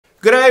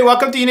Good day,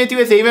 welcome to Unity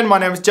with Heaven. My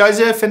name is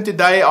Joseph and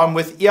today I'm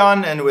with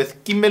Ian and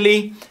with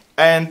Kimberly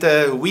and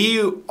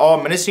we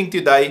are ministering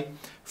today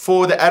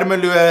for the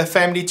Ermelo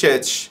family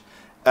church.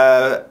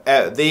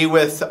 There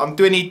with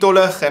Antoni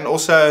Tollig and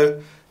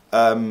also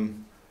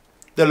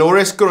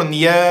Dolores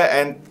Cornea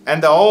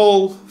and the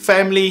whole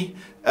family.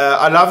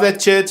 I love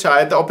that church. I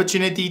had the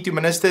opportunity to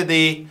minister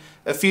there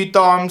a few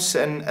times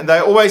and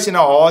they're always in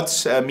our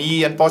hearts.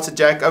 Me and Pastor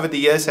Jack over the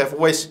years have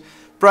always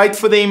prayed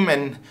for them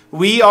and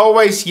we are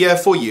always here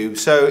for you.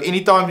 So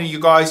anytime you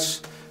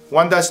guys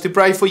want us to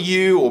pray for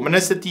you or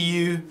minister to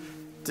you,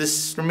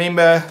 just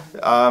remember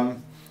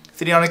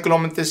 300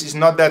 kilometers is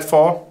not that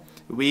far.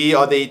 We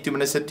are there to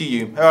minister to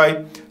you.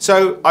 Alright,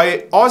 so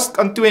I asked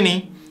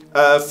Antoni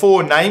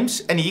for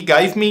names and he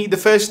gave me the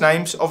first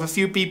names of a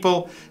few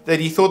people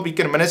that he thought we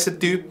can minister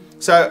to.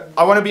 So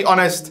I want to be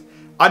honest,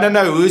 I don't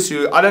know who's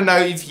who. I don't know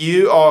if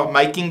you are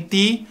making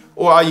tea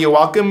or are you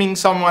welcoming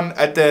someone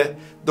at the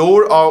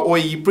door, or are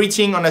you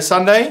preaching on a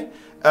Sunday,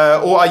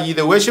 or are you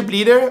the worship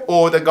leader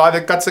or the guy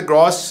that cuts the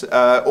grass,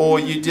 or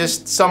you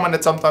just someone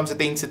that sometimes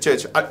attends the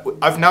church.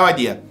 I've no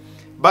idea,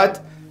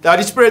 but the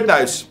Holy Spirit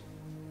knows.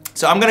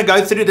 So I'm going to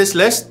go through this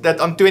list that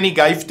Antoni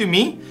gave to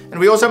me, and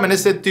we also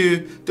ministered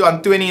to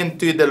Antoni and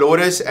to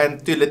Dolores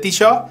and to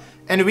Letitia,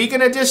 and we're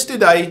going to just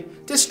today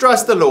just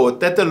trust the Lord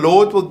that the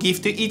Lord will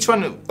give to each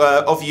one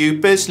of you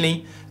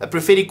personally a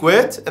prophetic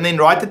word, and then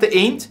right at the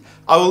end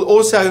I will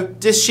also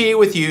just share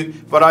with you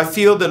what I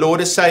feel the Lord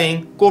is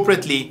saying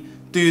corporately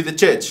to the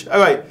church.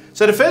 Alright,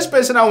 so the first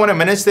person I want to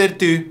minister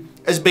to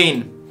is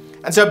Ben.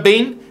 And so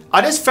Ben,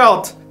 I just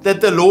felt that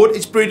the Lord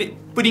is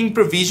putting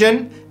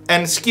provision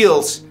and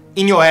skills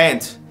in your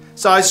hand.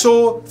 So I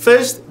saw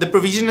first the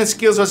provision and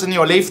skills was in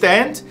your left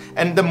hand,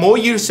 and the more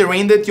you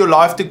surrendered your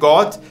life to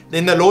God,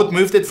 then the Lord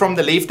moved it from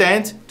the left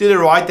hand to the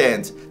right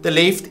hand. The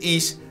left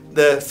is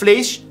the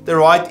flesh, the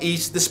right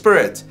is the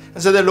spirit.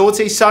 And so the Lord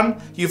says,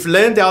 son, you've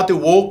learned how to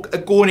walk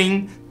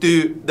according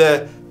to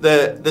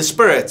the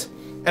spirit.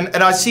 And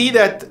I see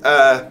that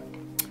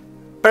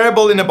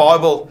parable in the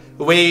Bible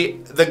where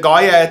the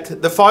guy had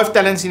the 5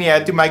 talents and he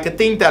had to make it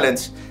 10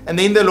 talents. And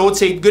then the Lord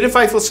said, good and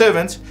faithful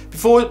servants,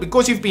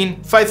 because you've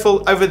been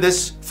faithful over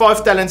this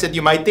 5 talents that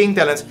you made 10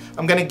 talents,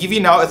 I'm going to give you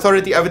now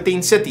authority over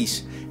 10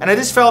 cities. And I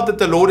just felt that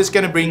the Lord is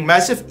going to bring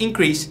massive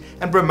increase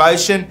and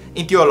promotion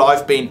into your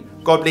life, Ben.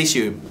 God bless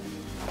you.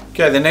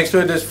 Okay, the next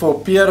word is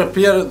for Pierre.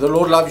 Pierre, the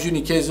Lord loves you and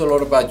He cares a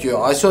lot about you.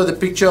 I saw the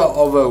picture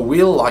of a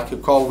wheel, like a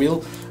car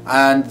wheel,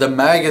 and the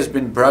mag has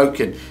been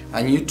broken.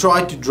 And you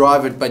tried to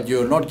drive it, but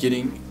you're not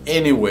getting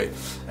anywhere.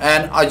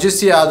 And I just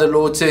see how the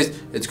Lord says,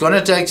 it's going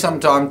to take some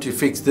time to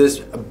fix this,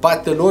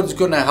 but the Lord is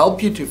going to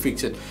help you to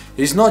fix it.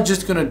 He's not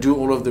just going to do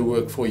all of the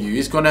work for you.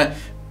 He's going to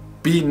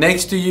be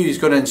next to you. He's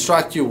going to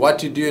instruct you what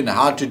to do and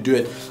how to do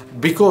it.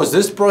 Because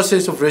this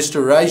process of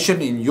restoration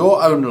in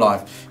your own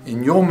life,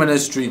 in your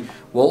ministry,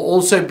 will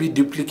also be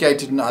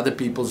duplicated in other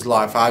people's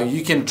life. How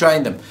you can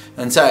train them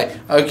and say,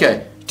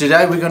 okay,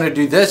 today we're going to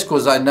do this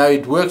because I know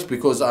it works,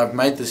 because I've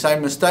made the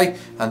same mistake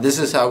and this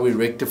is how we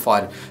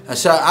rectified it. And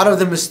so out of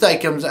the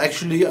mistake comes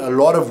actually a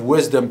lot of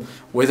wisdom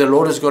where the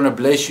Lord is going to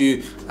bless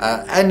you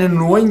and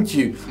anoint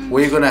you,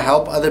 where you're going to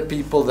help other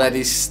people that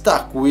is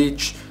stuck,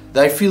 which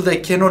they feel they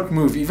cannot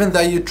move. Even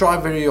though you try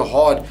very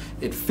hard,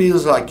 it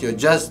feels like you're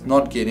just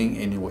not getting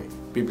anywhere.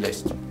 Be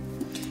blessed.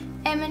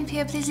 Amen.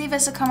 Pierre, please leave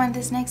us a comment.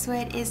 This next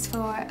word is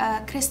for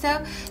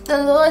Christo.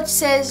 The Lord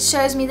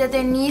shows me that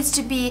there needs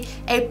to be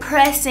a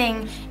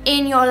pressing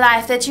in your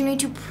life, that you need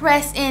to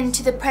press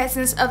into the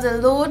presence of the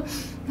Lord.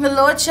 The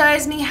Lord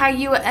shows me how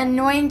you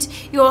anoint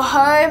your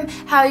home,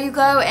 how you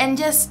go and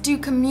just do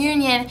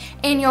communion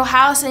in your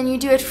house, and you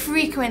do it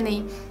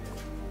frequently,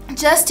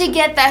 just to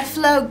get that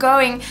flow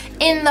going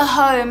in the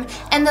home.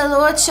 And the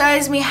Lord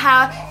shows me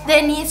how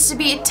there needs to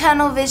be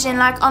eternal vision,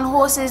 like on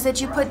horses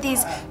that you put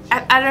these,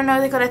 I don't know,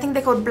 I think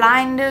they're called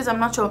blinders, I'm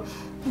not sure,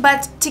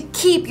 but to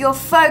keep your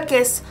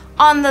focus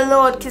on the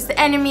Lord, because the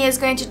enemy is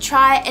going to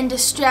try and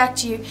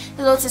distract you.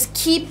 The Lord says,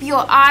 keep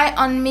your eye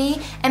on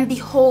me and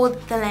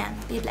behold the Lamb.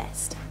 Be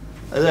blessed.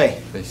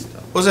 Okay,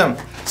 awesome.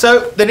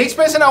 So the next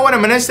person I want to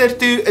minister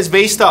to is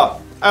Vesta.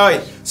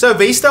 Alright, so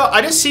Vesta,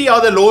 I just see how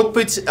the Lord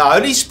puts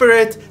Holy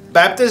Spirit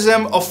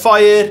baptism of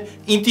fire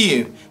into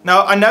you.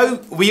 Now I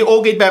know we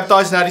all get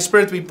baptized in the Holy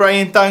Spirit, we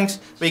pray in tongues,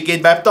 we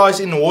get baptized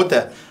in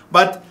water,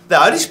 but the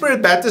Holy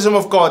Spirit baptism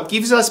of God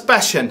gives us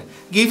passion,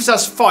 gives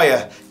us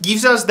fire,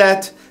 gives us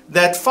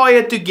that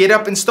fire to get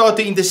up and start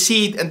to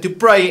intercede and to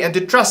pray and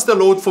to trust the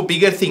Lord for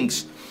bigger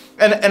things.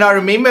 And I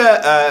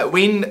remember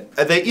when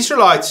the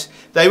Israelites,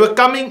 they were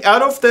coming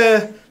out of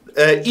the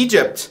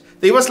Egypt,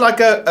 there was like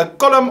a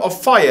column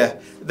of fire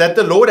that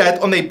the Lord had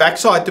on their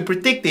backside to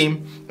protect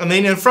them, and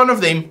then in front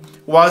of them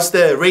was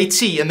the Red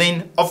Sea. And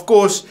then of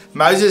course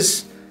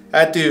Moses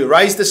had to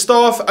raise the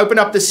staff, open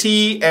up the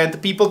sea, and the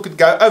people could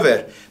go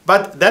over.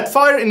 But that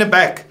fire in the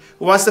back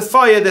was the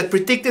fire that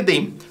protected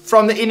them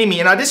from the enemy.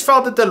 And I just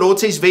felt that the Lord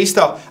says,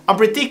 Vesta, I'm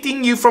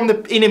protecting you from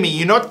the enemy.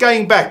 You're not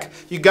going back.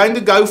 You're going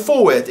to go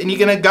forward, and you're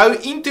going to go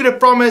into the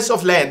promise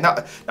of land.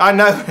 Now I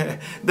know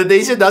the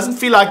desert doesn't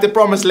feel like the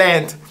promised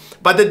land,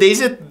 But the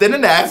desert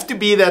didn't have to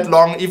be that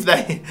long if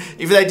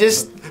they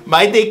just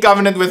made their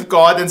covenant with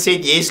God and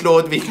said, yes,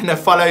 Lord, we're going to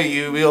follow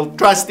you. We'll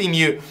trust in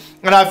you.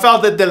 And I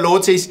felt that the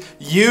Lord says,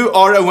 you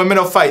are a woman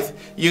of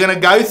faith. You're going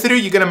to go through,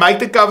 you're going to make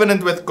the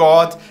covenant with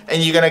God,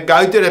 and you're going to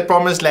go to the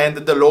promised land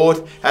that the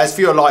Lord has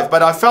for your life.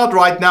 But I felt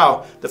right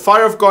now, the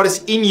fire of God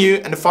is in you,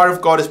 and the fire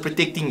of God is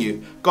protecting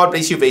you. God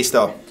bless you,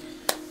 Vesta.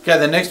 Okay,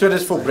 the next one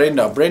is for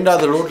Brenda. Brenda,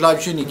 the Lord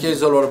loves you and He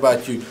cares a lot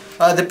about you.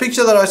 The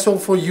picture that I saw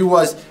for you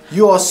was,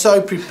 you are so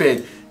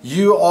prepared.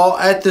 You are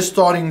at the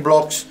starting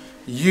blocks.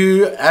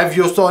 You have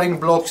your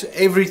starting blocks.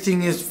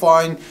 Everything is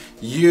fine.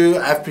 You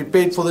have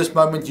prepared for this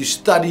moment. You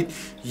studied.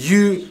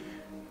 You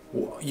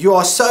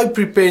are so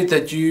prepared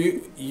that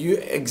you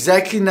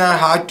exactly know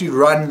how to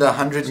run the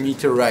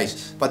 100-meter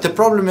race. But the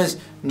problem is,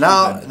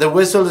 now the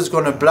whistle is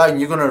going to blow and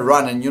you're going to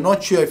run, and you're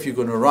not sure if you're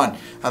going to run.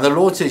 And the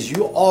Lord says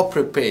you are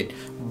prepared.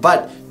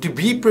 But to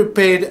be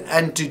prepared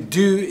and to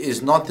do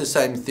is not the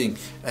same thing.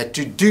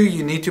 To do,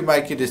 you need to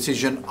make a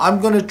decision. I'm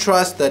going to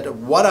trust that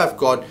what I've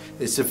got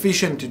is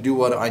sufficient to do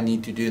what I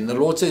need to do. And the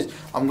Lord says,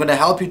 I'm going to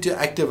help you to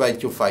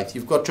activate your faith.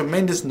 You've got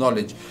tremendous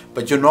knowledge,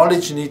 but your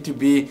knowledge needs to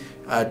be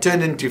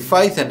turned into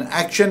faith and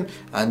action.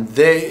 And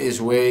there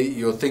is where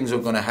your things are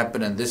going to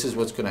happen. And this is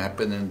what's going to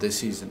happen in this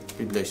season.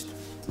 Be blessed.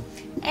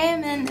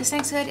 Amen. This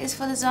next word is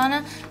for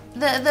Lizana.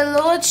 The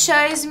Lord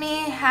shows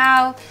me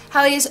how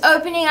He is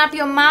opening up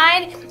your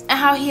mind and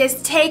how He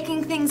is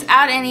taking things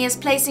out and He is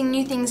placing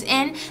new things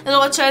in. The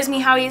Lord shows me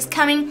how He is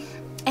coming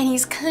and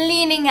He's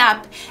cleaning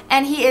up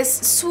and He is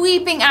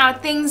sweeping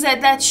out things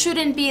that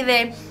shouldn't be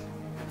there.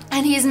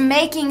 And He is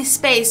making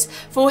space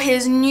for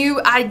His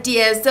new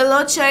ideas. The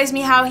Lord shows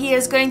me how He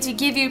is going to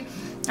give you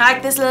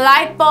like this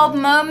light bulb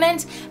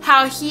moment,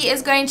 how He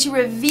is going to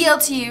reveal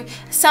to you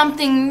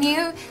something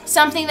new,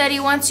 something that He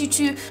wants you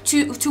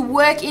to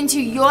work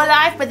into your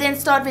life, but then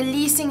start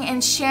releasing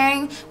and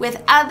sharing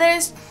with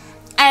others.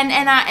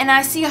 And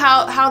I see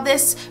how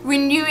this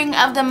renewing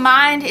of the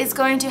mind is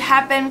going to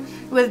happen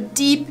with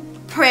deep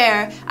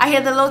prayer. I hear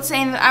the Lord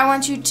saying that I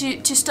want you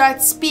to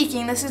start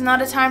speaking. This is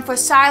not a time for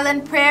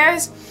silent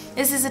prayers.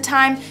 This is a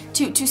time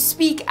to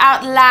speak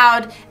out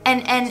loud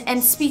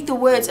and speak the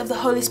words of the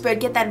Holy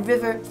Spirit. Get that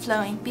river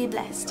flowing. Be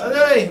blessed.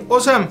 Okay,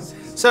 awesome.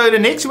 So the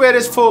next word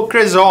is for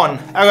Krizon.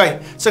 Okay,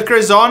 so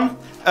Krizon,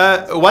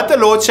 what the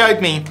Lord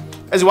showed me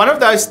is one of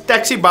those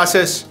taxi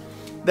buses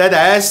that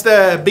has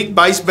the big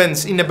bass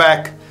bins in the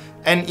back.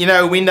 And you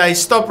know, when they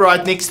stop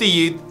right next to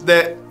you,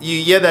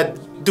 you hear that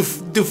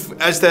doof doof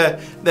as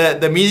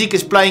the music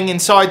is playing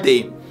inside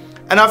there.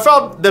 And I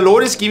felt the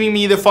Lord is giving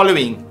me the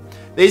following.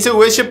 There's a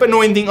worship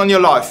anointing on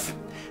your life.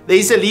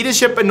 There's a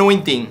leadership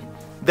anointing.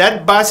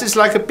 That bus is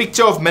like a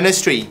picture of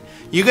ministry.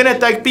 You're going to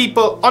take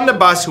people on the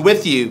bus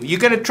with you. You're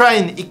going to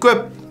train,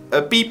 equip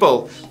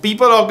people.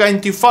 People are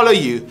going to follow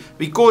you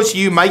because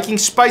you're making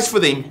space for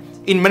them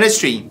in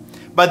ministry.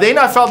 But then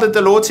I felt that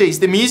the Lord says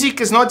the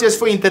music is not just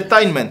for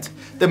entertainment.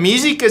 The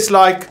music is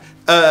like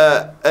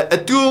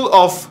a tool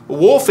of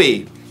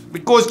warfare.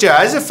 Because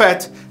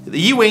Jehoshaphat,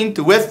 he went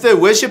with the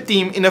worship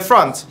team in the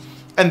front.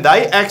 And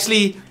they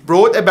actually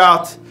brought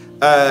about,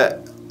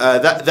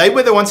 they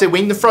were the ones that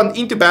went in the front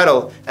into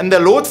battle. And the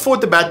Lord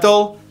fought the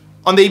battle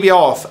on their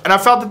behalf. And I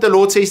felt that the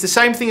Lord says the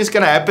same thing is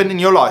going to happen in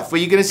your life. Where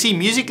you're going to see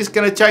music is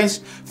going to change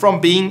from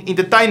being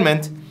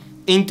entertainment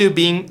into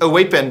being a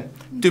weapon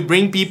to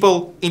bring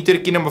people into the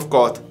kingdom of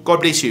God.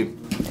 God bless you.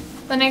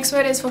 The next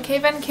word is for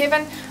Kevin.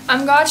 Kevin,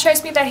 God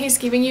shows me that He's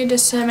giving you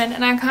discernment.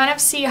 And I kind of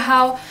see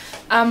how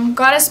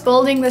God is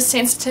building the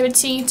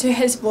sensitivity to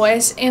His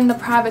voice in the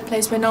private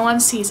place where no one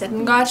sees it.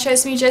 And God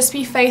shows me just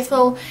be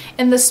faithful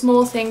in the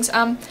small things.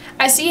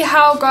 I see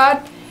how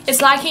God,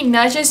 it's like He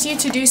nudges you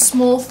to do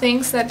small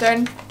things that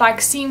don't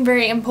seem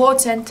very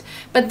important,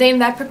 but then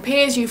that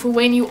prepares you for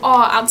when you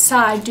are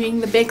outside doing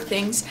the big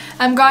things.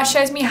 God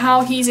shows me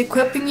how He's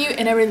equipping you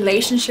in a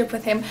relationship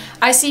with Him.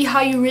 I see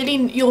how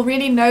you'll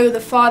really know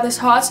the Father's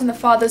heart and the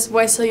Father's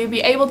voice, so you'll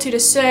be able to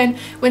discern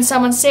when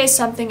someone says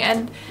something,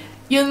 and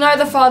you'll know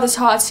the Father's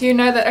heart, so you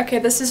know that, okay,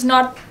 this does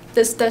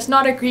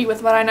not agree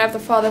with what I know of the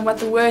Father and what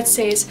the Word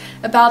says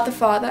about the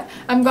Father.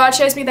 God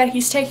shows me that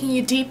He's taking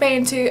you deeper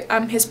into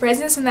His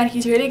presence, and that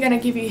He's really going to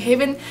give you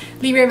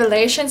heavenly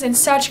revelations and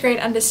such great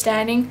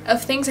understanding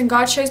of things. And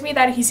God shows me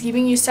that He's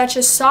giving you such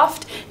a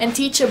soft and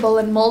teachable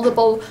and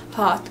moldable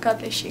heart. God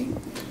bless you.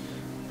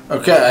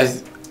 Okay,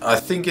 I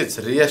think it's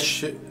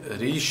Risha.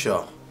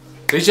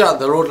 Risha,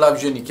 the Lord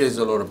loves you and He cares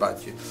a lot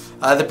about you.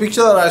 The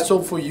picture that I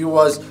saw for you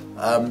was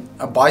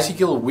a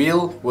bicycle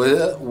wheel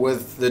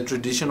with the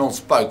traditional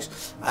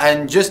spokes.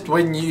 And just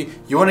when you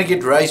want to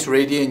get race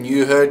ready and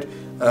you heard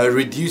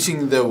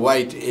reducing the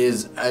weight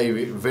is a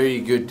very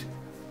good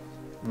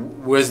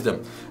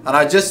wisdom. And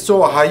I just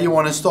saw how you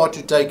want to start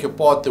to take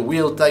apart the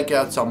wheel, take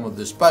out some of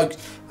the spokes.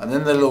 And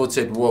then the Lord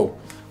said, whoa,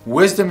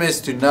 wisdom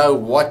is to know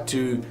what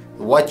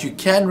you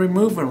can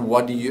remove and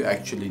what do you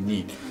actually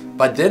need.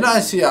 But then I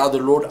see how the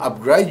Lord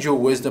upgrades your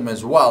wisdom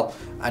as well,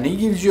 and He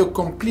gives you a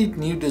complete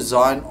new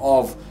design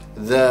of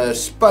the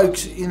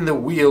spokes in the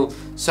wheel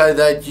so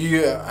that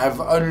you have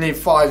only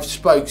 5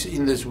 spokes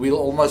in this wheel,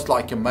 almost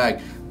like a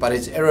mag. But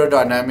it's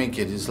aerodynamic,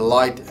 it is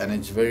light, and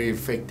it's very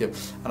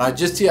effective. And I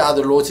just see how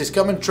the Lord says,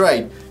 come and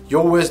trade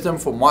your wisdom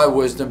for my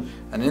wisdom,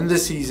 and in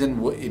this season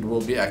it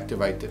will be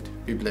activated.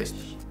 Be blessed.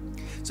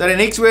 So the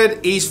next word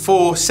is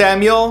for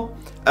Samuel.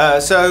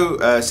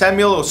 Samuel,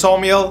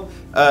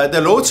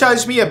 the Lord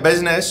shows me a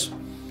business,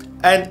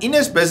 and in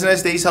this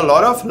business there's a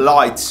lot of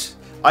lights.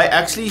 I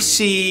actually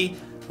see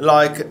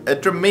like a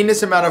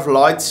tremendous amount of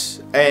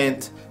lights,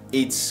 and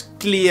it's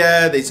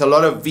clear, there's a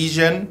lot of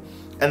vision.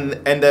 And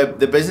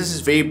the business is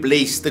very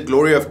blessed. The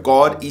glory of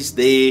God is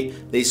there.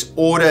 There's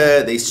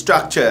order, there's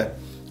structure.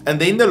 And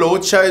then the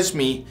Lord shows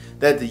me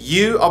that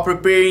you are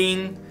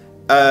preparing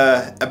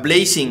a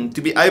blessing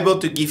to be able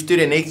to give to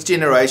the next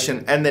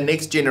generation and the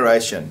next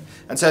generation.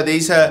 And so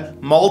there's a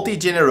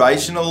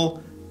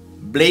multi-generational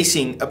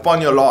blessing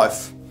upon your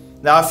life.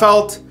 Now I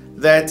felt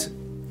that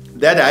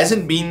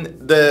hasn't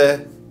been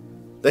the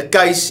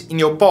case in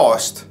your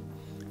past,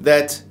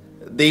 that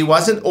there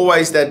wasn't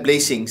always that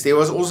blessings. There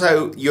was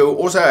also, you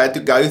also had to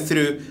go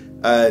through,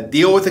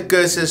 deal with the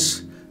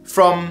curses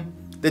from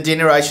the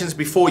generations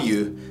before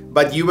you.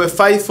 But you were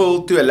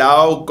faithful to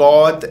allow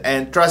God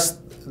and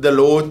trust the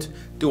Lord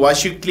to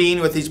wash you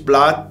clean with His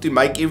blood, to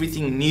make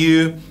everything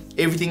new,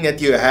 everything that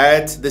you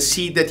had, the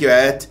seed that you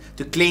had,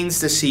 to cleanse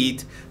the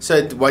seed,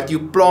 so that what you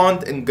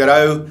plant and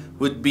grow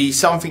would be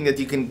something that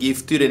you can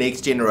give to the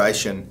next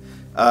generation.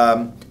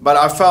 But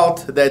I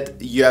felt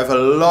that you have a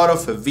lot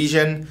of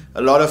vision,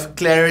 a lot of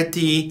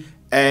clarity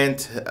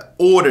and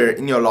order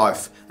in your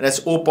life. And that's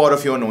all part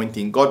of your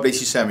anointing. God bless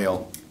you,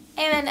 Samuel.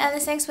 Amen. And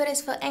this next word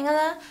is for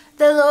Ermelo.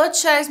 The Lord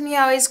shows me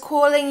how He's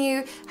calling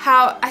you,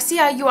 how I see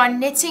how you are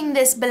knitting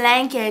this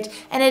blanket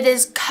and it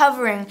is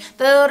covering.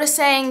 The Lord is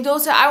saying,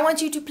 daughter, I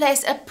want you to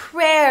place a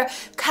prayer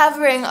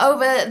covering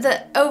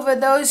over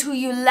those who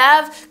you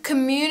love,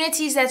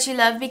 communities that you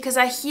love, because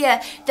I hear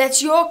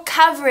that your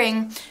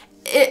covering,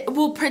 it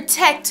will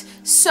protect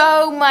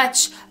so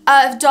much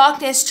of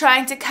darkness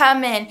trying to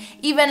come in,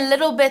 even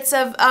little bits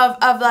of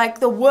like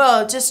the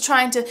world just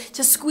trying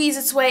to squeeze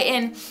its way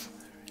in.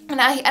 And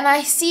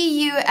I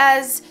see you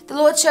as, the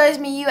Lord shows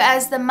me you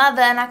as the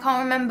mother, and I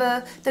can't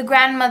remember the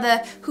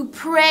grandmother, who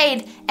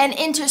prayed and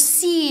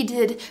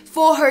interceded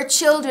for her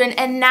children,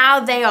 and now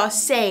they are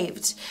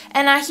saved.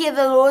 And I hear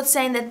the Lord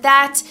saying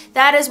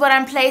that is what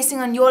I'm placing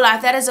on your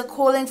life. That is a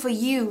calling for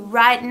you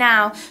right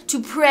now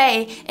to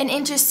pray and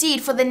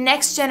intercede for the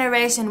next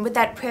generation with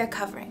that prayer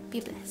covering. Be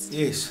blessed.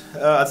 Yes,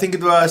 I think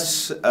it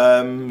was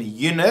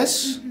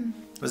Eunice,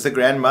 was the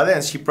grandmother,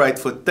 and she prayed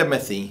for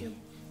Timothy.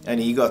 And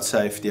he got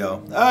saved, yeah.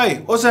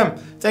 Hey, awesome.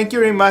 Thank you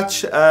very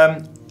much,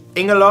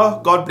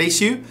 Ermelo. God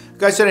bless you.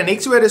 Okay, so the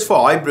next word is for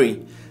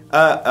Highbury.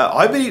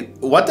 Highbury,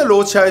 what the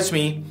Lord shows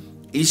me,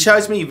 He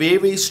shows me very,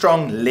 very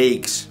strong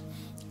legs.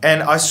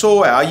 And I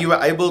saw how you were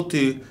able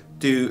to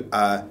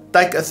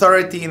take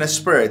authority in a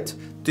spirit,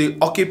 to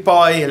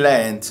occupy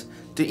land,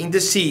 to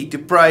intercede, to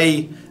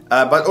pray,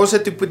 but also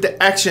to put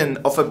the action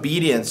of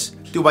obedience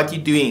to what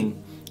you're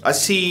doing. I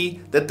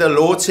see that the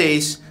Lord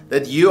says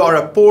that you are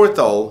a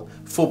portal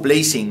for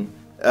blessing,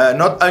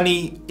 not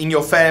only in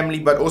your family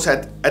but also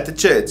at the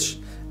church.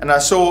 And I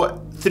saw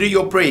through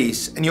your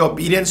praise and your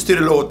obedience to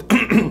the Lord,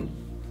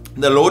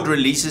 the Lord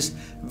releases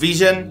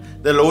vision,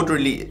 the Lord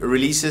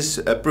releases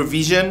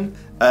provision,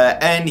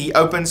 and He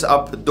opens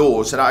up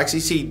doors. And I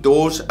actually see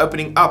doors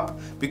opening up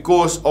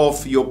because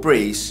of your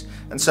praise.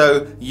 And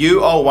so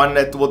you are one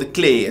that will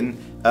declare. And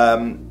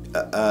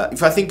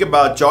if I think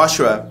about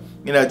Joshua,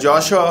 you know,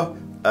 Joshua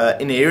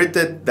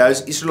inherited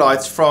those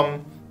Israelites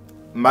from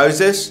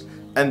Moses.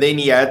 And then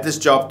he had this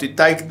job to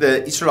take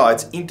the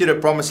Israelites into the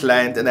promised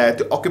land, and they had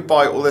to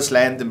occupy all this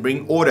land and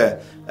bring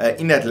order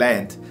in that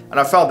land. And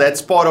I felt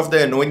that's part of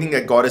the anointing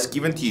that God has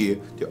given to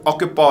you, to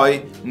occupy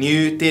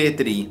new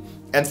territory.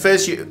 And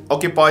first you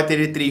occupy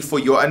territory for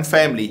your own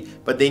family,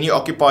 but then you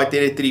occupy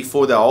territory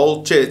for the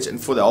whole church and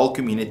for the whole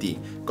community.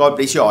 God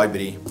bless you,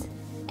 Highbury.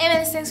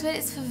 Amen. This next word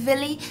is for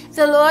Billy.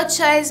 The Lord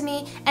shows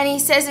me, and He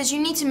says that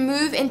you need to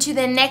move into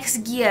the next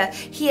gear.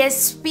 He is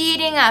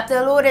speeding up.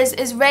 The Lord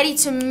is ready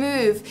to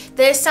move.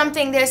 There's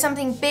something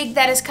big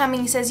that is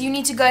coming. He says you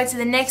need to go to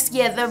the next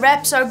gear. The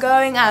reps are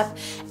going up.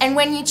 And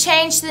when you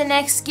change to the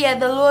next gear,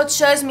 the Lord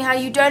shows me how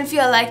you don't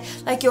feel like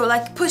you're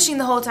like pushing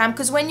the whole time.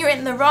 Because when you're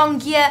in the wrong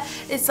gear,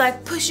 it's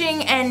like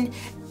pushing and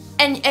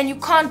you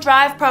can't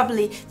drive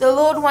properly. The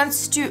Lord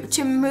wants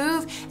to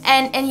move,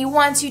 and He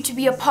wants you to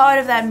be a part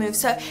of that move.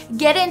 So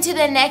get into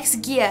the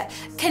next gear.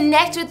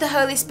 Connect with the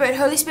Holy Spirit.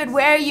 Holy Spirit,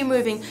 where are you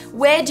moving?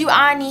 Where do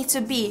I need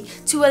to be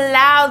to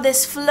allow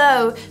this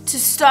flow to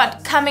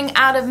start coming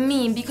out of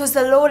me? Because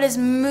the Lord is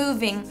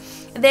moving.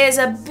 There's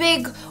a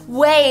big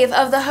wave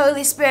of the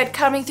Holy Spirit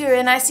coming through,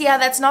 and I see how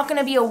that's not going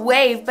to be a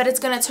wave, but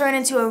it's going to turn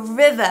into a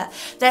river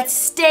that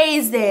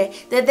stays there,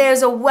 that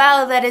there's a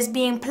well that is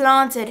being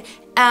planted,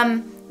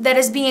 that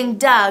is being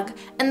dug,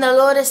 and the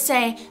Lord is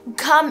saying,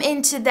 come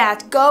into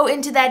that, go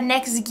into that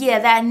next gear,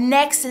 that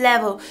next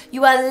level.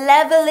 You are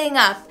leveling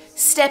up.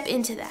 Step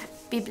into that.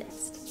 Be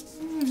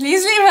blessed.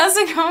 please leave us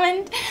a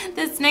comment.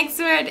 This next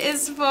word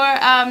is for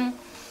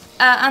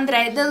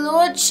Andre. The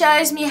Lord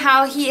shows me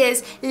how He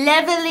is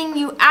leveling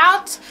you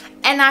out,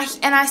 and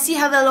I see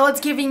how the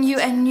Lord's giving you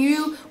a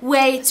new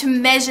way to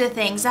measure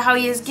things. How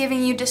He is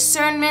giving you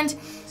discernment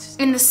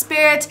in the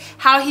Spirit.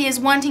 How He is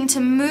wanting to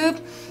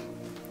move.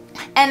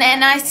 And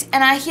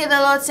I hear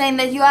the Lord saying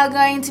that you are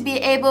going to be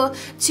able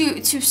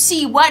to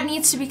see what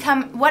needs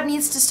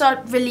to start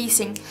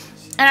releasing.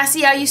 And I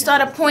see how you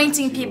start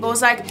appointing people.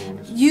 It's like,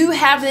 you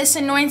have this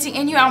anointing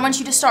in you. I want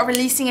you to start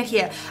releasing it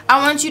here.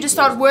 I want you to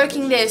start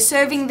working there,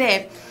 serving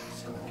there.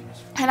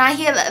 And I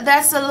hear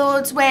that's the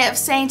Lord's way of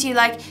saying to you,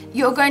 like,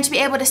 you're going to be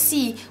able to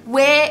see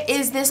where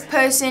is this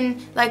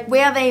person, like,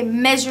 where are they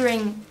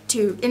measuring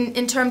to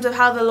in terms of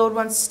how the Lord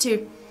wants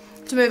to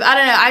move. I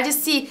don't know. I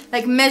just see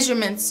like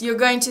measurements. You're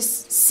going to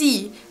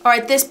see, all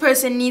right, this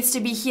person needs to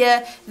be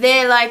here.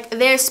 They're like,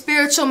 their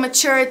spiritual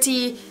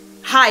maturity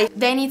high.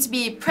 They need to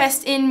be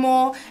pressed in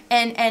more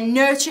and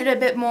nurtured a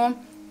bit more.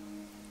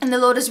 And the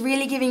Lord is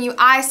really giving you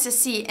eyes to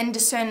see and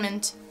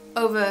discernment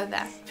over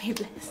that. Be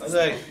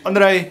blessed.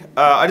 Andre,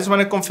 I just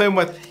want to confirm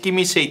what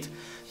Kimmy said.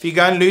 If you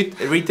go and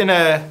read in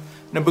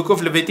the book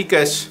of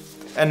Leviticus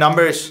and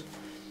Numbers,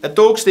 it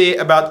talks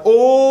there about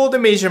all the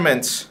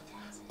measurements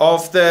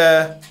of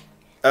the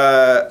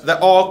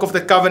Ark of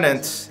the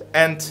Covenant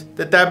and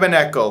the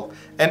Tabernacle,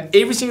 and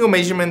every single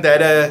measurement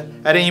had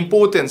an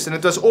importance, and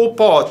it was all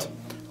part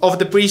of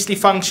the priestly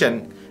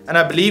function. And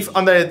I believe,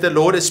 Andre, that the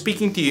Lord is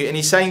speaking to you, and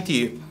He's saying to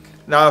you,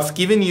 now I've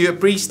given you a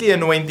priestly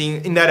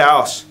anointing in that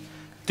house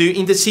to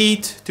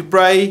intercede, to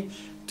pray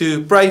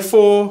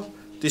for,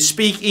 to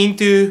speak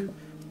into,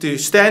 to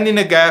stand in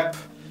a gap.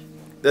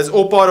 That's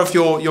all part of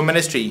your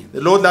ministry.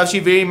 The Lord loves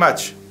you very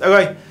much.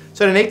 Okay,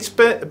 so the next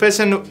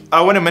person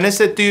I want to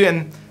minister to,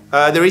 and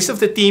the rest of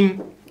the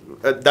team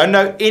don't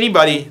know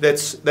anybody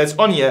that's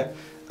on here,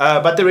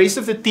 but the rest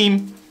of the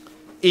team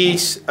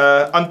is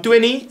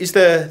Antoni is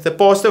the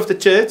pastor of the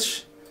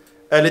church,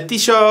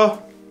 Letitia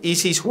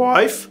is his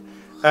wife,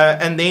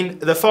 and then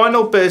the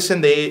final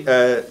person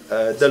there,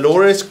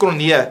 Dolores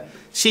Cornea,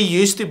 she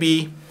used to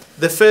be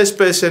the first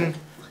person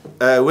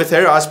with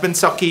her husband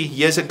Saki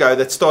years ago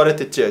that started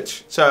the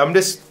church. So I'm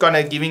just kind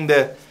of giving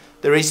the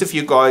rest of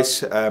you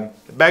guys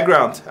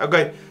background.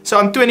 Okay,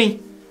 so Antoni,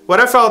 what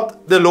I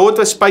felt the Lord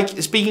was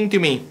speaking to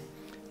me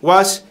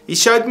was He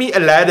showed me a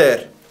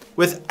ladder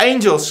with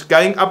angels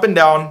going up and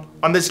down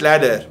on this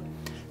ladder.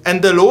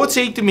 And the Lord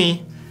said to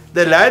me,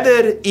 the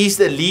ladder is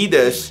the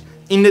leaders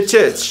in the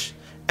church.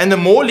 And the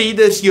more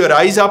leaders you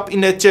raise up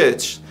in the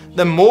church,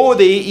 the more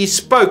there is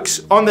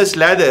spokes on this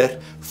ladder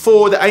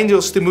for the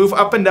angels to move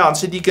up and down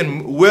so that you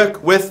can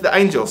work with the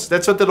angels.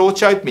 That's what the Lord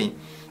showed me.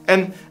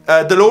 And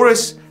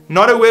Dolores,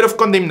 not a word of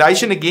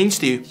condemnation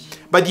against you,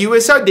 but you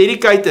were so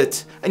dedicated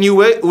and you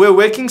were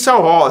working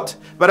so hard.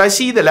 But I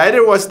see the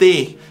ladder was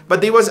there,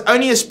 but there was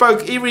only a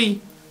spoke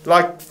every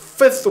like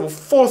fifth or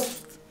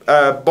fourth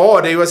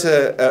bar. There was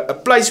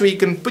a place where you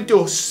can put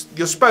your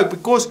spoke,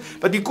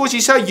 because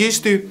you're so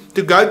used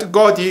to go to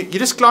God, you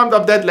just climbed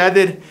up that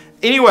ladder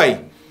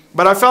anyway.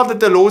 But I felt that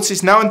the Lord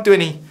says, now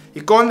Antoni,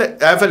 you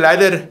can't have a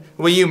ladder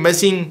where you're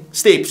missing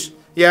steps.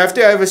 You have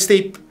to have a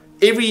step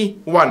every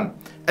one,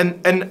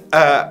 and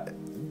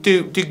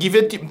to give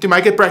it, to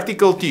make it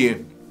practical to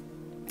you.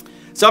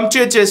 Some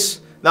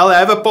churches, they'll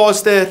have a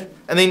pastor,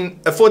 and then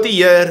a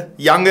 40-year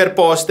younger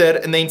pastor,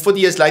 and then 40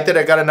 years later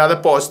they got another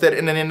pastor,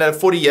 and then in a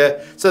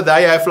 40-year, so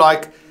they have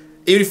like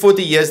every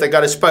 40 years they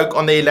got a spoke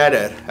on their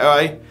ladder.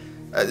 Alright,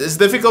 it's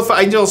difficult for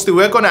angels to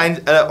work on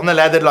a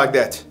ladder like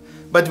that.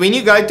 But when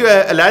you go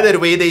to a ladder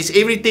where there's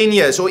every 10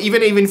 years or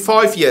even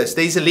 5 years,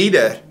 there's a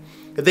leader,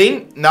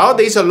 then now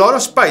there's a lot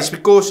of space,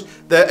 because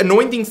the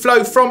anointing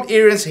flow from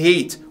Aaron's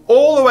head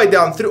all the way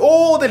down through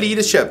all the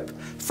leadership,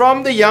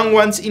 from the young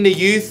ones in the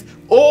youth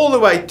all the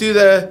way to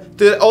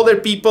the older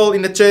people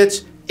in the church.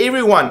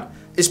 Everyone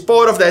is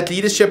part of that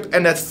leadership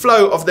and that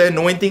flow of the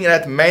anointing and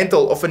that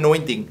mantle of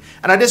anointing.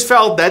 And I just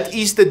felt that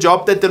is the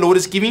job that the Lord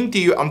is giving to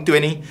you,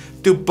 Antoni,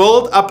 to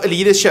build up a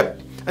leadership.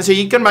 And so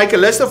you can make a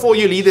list of all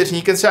your leaders, and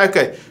you can say,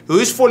 okay,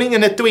 who's falling in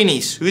the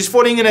 20s? Who's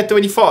falling in the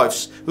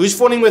 25s? Who's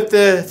falling with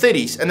the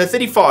 30s and the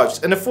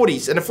 35s and the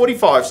 40s and the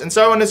 45s, and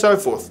so on and so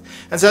forth.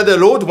 And so the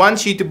Lord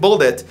wants you to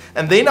build it.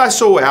 And then I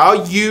saw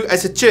how you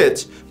as a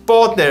church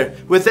partner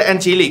with the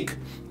angelic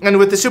and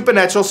with the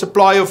supernatural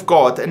supply of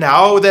God, and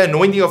how the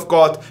anointing of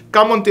God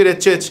come onto the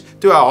church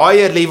to a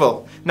higher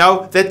level.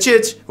 Now the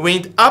church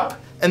went up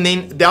and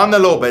then down a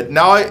little bit.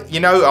 Now you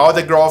know how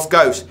the graph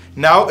goes.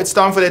 Now it's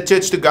time for the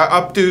church to go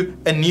up to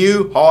a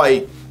new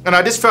high. And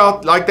I just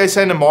felt like they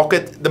say in the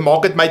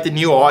market made the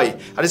new high.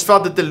 I just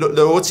felt that the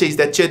Lord says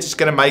that church is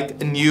going to make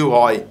a new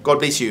high. God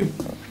bless you.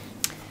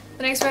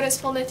 The next word is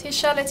for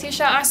Letitia.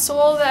 Letitia, I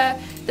saw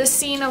the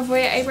scene of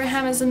where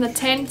Abraham is in the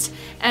tent,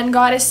 and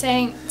God is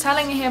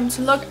telling him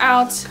to look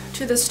out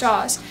to the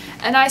stars.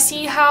 And I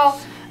see how,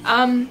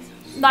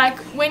 like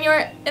when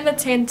you're in the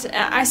tent,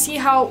 I see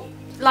how,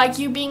 like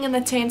you being in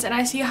the tent, and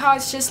I see how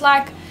it's just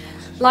like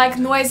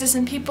noises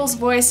and people's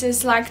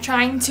voices, like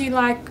trying to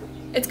like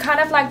it's kind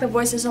of like the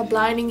voices are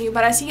blinding you,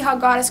 but I see how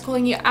God is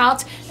calling you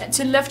out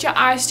to lift your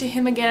eyes to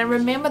Him again and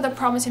remember the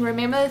promise and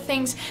remember the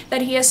things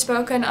that He has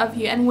spoken of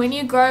you. And when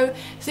you go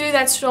through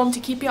that storm, to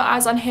keep your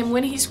eyes on Him.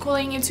 When He's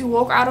calling you to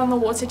walk out on the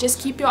water, just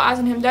keep your eyes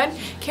on Him. Don't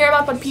care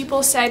about what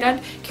people say.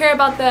 Don't care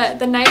about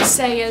the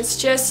naysayers.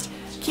 Just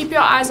keep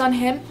your eyes on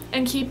Him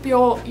and keep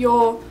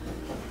your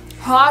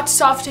heart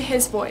soft to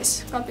His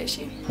voice. God bless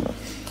you.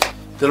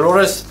 The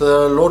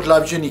Lord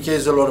loves you and He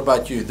cares a lot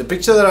about you. The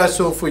picture that I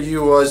saw for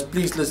you was,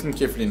 please listen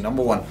carefully.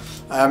 Number one,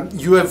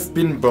 you have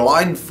been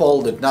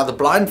blindfolded. Now the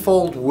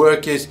blindfold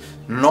work is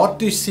not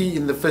to see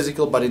in the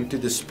physical but into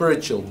the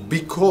spiritual,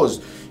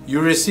 because you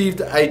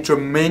received a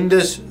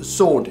tremendous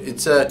sword.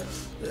 It's a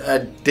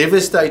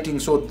devastating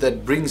sword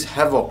that brings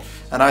havoc.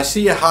 And I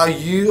see how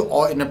you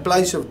are in a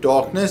place of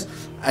darkness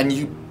and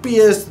you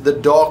pierce the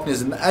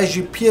darkness. And as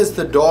you pierce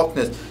the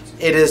darkness,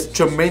 it is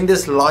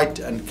tremendous light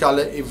and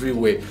color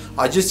everywhere.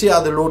 I just see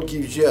how the Lord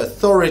gives you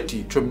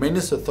authority,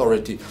 tremendous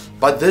authority.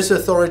 But this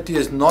authority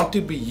is not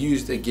to be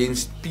used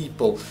against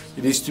people.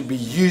 It is to be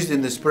used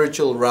in the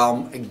spiritual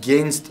realm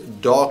against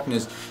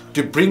darkness,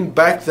 to bring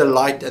back the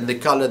light and the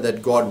color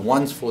that God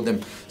wants for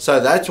them.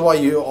 So that's why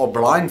you are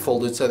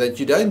blindfolded, so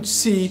that you don't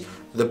see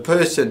the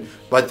person,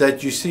 but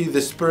that you see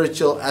the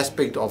spiritual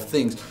aspect of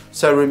things.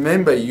 So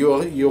remember,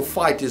 your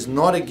fight is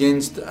not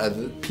against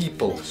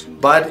people,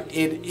 but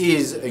it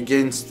is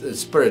against the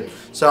spirit.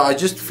 So I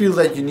just feel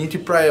that you need to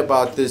pray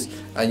about this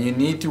and you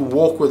need to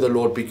walk with the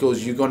Lord,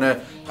 because you're gonna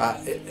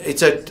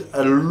it's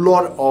a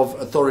lot of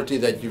authority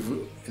that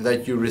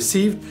you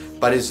received,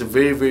 but it's a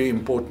very, very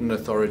important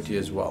authority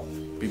as well.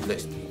 Be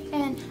blessed.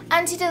 And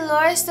Auntie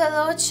Dolores, the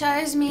Lord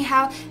shows me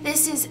how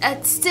this is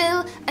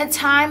still a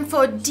time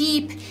for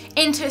deep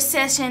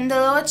intercession. The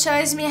Lord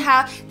shows me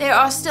how there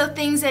are still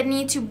things that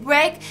need to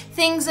break,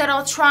 things that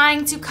are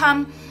trying to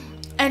come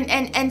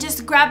and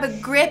just grab a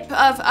grip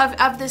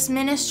of this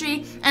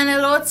ministry. And the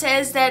Lord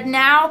says that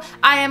now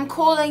I am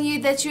calling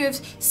you, that you have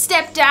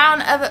stepped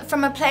down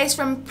from a place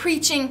from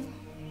preaching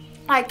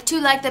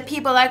like the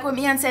people, like what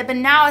Mian said, but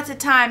now it's a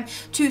time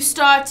to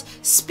start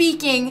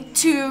speaking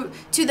to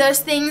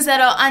those things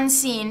that are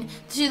unseen,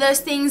 to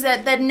those things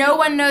that no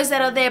one knows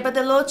that are there. But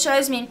the Lord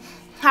shows me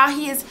how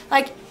He is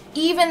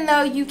even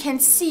though you can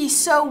see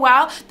so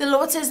well, the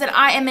Lord says that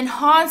I am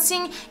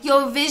enhancing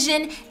your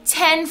vision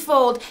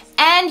tenfold,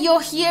 and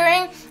your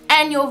hearing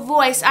and your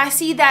voice. I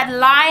see that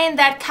lion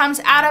that comes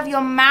out of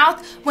your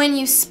mouth when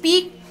you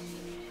speak.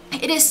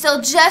 It is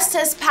still just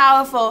as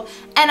powerful.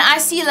 And I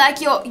see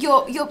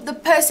the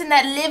person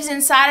that lives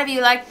inside of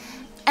you,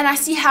 and I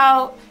see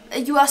how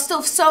you are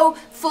still so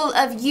full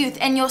of youth,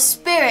 and your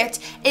spirit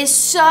is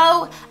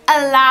so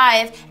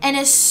alive and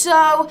is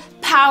so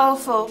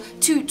powerful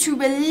to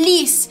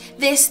release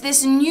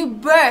this new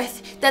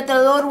birth that the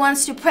Lord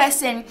wants to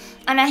press in.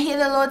 And I hear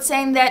the Lord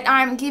saying that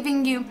I'm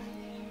giving you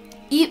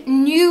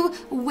new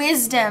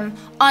wisdom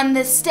on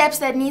the steps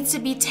that needs to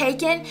be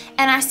taken,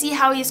 and I see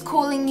how He's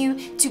calling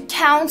you to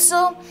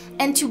counsel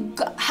and to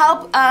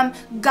help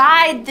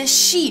guide the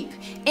sheep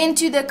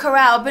into the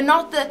corral, but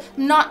not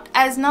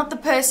the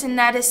person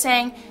that is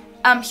saying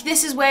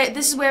this is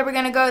where we're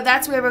gonna go,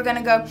 that's where we're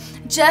gonna go.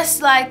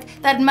 Just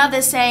like that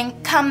mother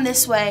saying, come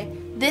this way,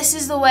 this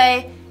is the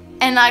way,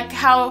 and like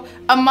how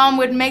a mom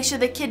would make sure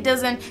the kid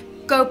doesn't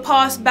go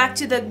past back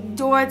to the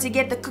door to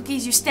get the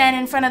cookies. You stand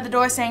in front of the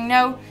door saying,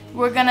 no,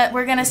 we're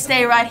gonna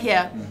stay right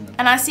here.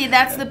 And I see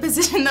that's the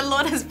position the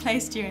Lord has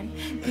placed you in.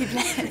 Be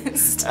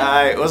blessed.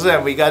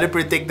 Awesome. We gotta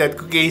protect that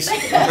cookies.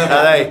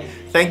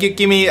 Thank you,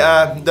 Kimmy.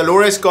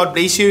 Dolores, God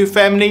bless you,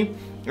 family.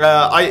 When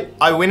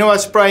I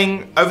was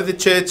praying over the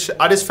church,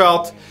 I just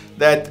felt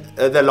that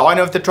the Lion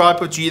of the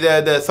tribe of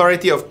Judah, the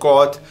authority of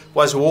God,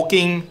 was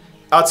walking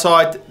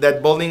outside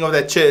that building of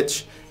that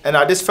church. And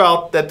I just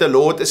felt that the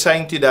Lord is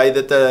saying today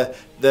that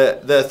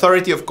the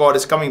authority of God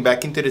is coming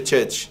back into the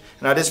church.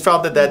 And I just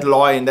felt that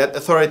lion, that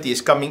authority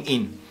is coming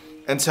in.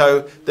 And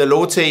so the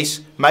Lord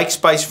says, make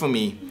space for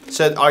me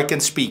so that I can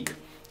speak.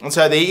 And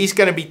so there is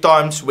going to be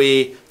times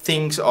where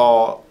things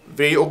are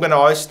very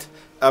organized,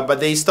 but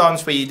there's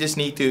times where you just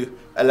need to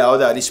allow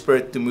the Holy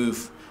Spirit to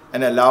move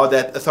and allow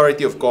that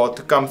authority of God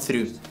to come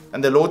through.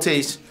 And the Lord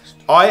says,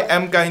 I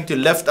am going to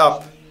lift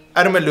up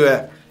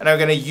Ermelo, and I'm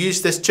going to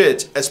use this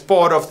church as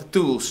part of the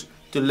tools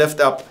to lift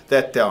up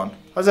that town.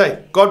 I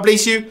say, God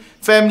bless you,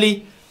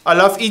 family. I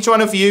love each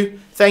one of you.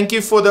 Thank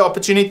you for the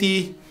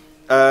opportunity,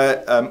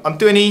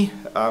 Anthony,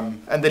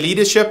 and the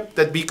leadership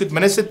that we could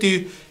minister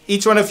to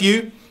each one of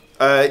you.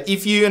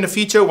 If you in the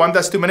future want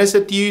us to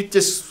minister to you,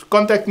 just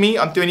contact me.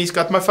 Anthony's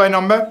got my phone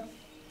number,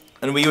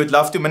 and we would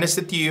love to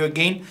minister to you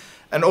again.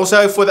 And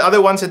also for the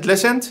other ones that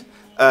listened,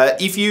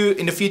 if you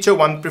in the future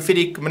want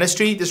prophetic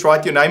ministry, just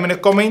write your name in the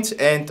comments,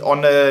 and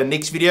on the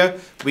next video,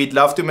 we'd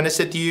love to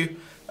minister to you.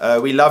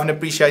 We love and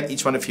appreciate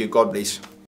each one of you. God bless.